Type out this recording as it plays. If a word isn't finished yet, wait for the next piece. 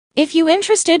If you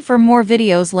interested for more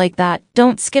videos like that,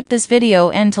 don't skip this video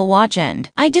until watch end.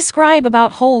 I describe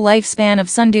about whole lifespan of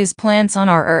sundews plants on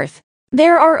our earth.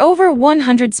 There are over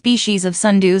 100 species of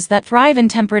sundews that thrive in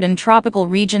temperate and tropical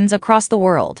regions across the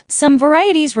world. Some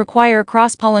varieties require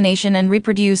cross-pollination and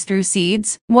reproduce through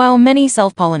seeds, while many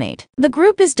self-pollinate. The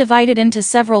group is divided into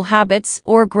several habits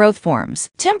or growth forms.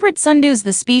 Temperate sundews.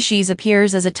 The species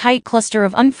appears as a tight cluster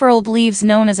of unfurled leaves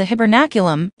known as a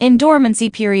hibernaculum, in dormancy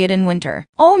period in winter.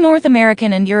 All North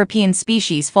American and European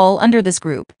species fall under this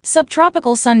group.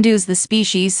 Subtropical sundews. The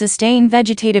species sustain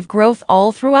vegetative growth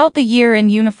all throughout the year in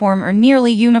uniform or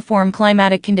nearly uniform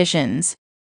climatic conditions.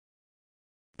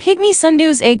 Pygmy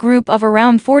sundews. A group of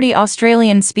around 40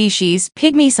 Australian species,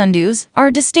 pygmy sundews,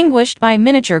 are distinguished by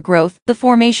miniature growth, the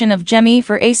formation of gemmy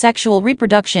for asexual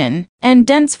reproduction, and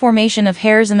dense formation of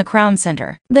hairs in the crown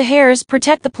center. The hairs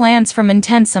protect the plants from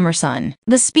intense summer sun.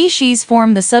 The species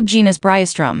form the subgenus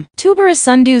Bryostrum. Tuberous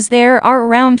sundews. There are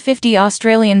around 50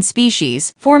 Australian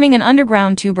species, forming an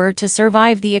underground tuber to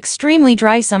survive the extremely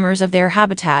dry summers of their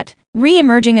habitat,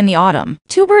 re-emerging in the autumn.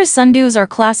 Tuberous sundews are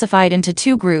classified into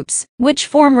two groups, which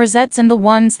form rosettes and the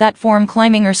ones that form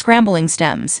climbing or scrambling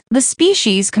stems. The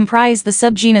species comprise the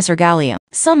subgenus Ergalium.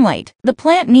 Sunlight. The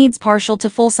plant needs partial to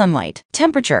full sunlight.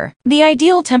 Temperature. The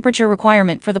ideal temperature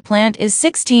requirement for the plant is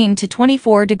 16 to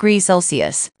 24 degrees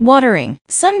Celsius. Watering.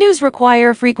 Sundews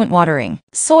require frequent watering.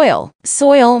 Soil.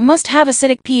 Soil must have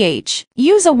acidic pH.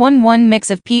 Use a 1:1 mix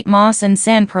of peat moss and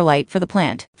sand perlite for the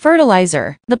plant.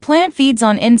 Fertilizer. The plant feeds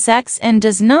on insects and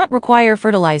does not require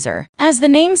fertilizer. As the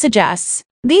name suggests,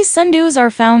 these sundews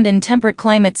are found in temperate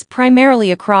climates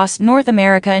primarily across North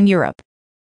America and Europe.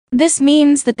 This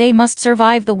means that they must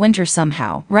survive the winter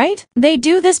somehow, right? They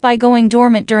do this by going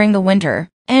dormant during the winter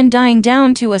and dying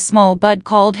down to a small bud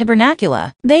called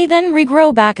hibernacula. They then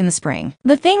regrow back in the spring.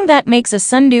 The thing that makes a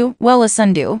sundew, well, a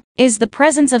sundew, is the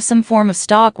presence of some form of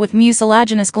stalk with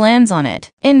mucilaginous glands on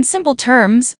it. In simple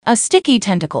terms, a sticky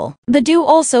tentacle. The dew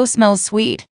also smells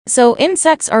sweet, so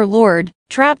insects are lured,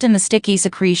 trapped in the sticky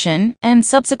secretion, and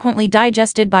subsequently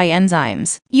digested by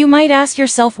enzymes. You might ask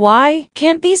yourself, why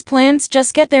can't these plants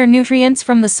just get their nutrients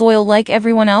from the soil like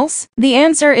everyone else? The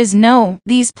answer is no.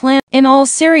 These plants, in all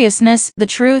seriousness, the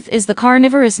truth is the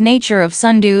carnivorous nature of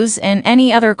sundews and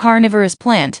any other carnivorous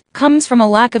plant comes from a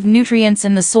lack of nutrients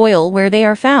in the soil where they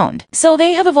are found. So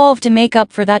they have evolved to make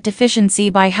up for that deficiency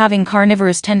by having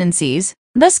carnivorous tendencies,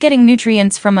 thus getting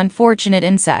nutrients from unfortunate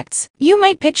insects. You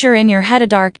might picture in your head a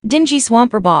dark, dingy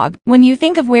swamp or bog when you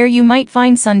think of where you might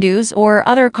find sundews or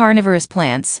other carnivorous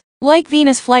plants, like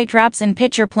Venus flytraps and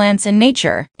pitcher plants in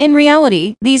nature. In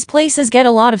reality, these places get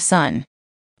a lot of sun.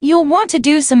 You'll want to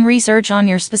do some research on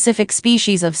your specific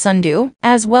species of sundew,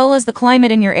 as well as the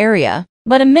climate in your area,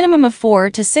 but a minimum of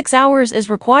 4 to 6 hours is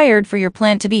required for your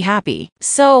plant to be happy.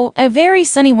 So, a very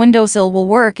sunny windowsill will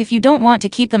work if you don't want to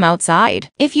keep them outside.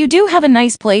 If you do have a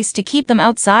nice place to keep them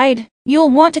outside,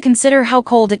 you'll want to consider how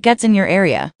cold it gets in your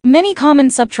area. Many common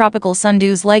subtropical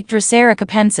sundews like Drosera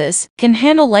capensis can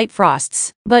handle light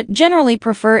frosts, but generally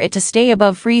prefer it to stay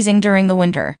above freezing during the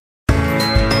winter.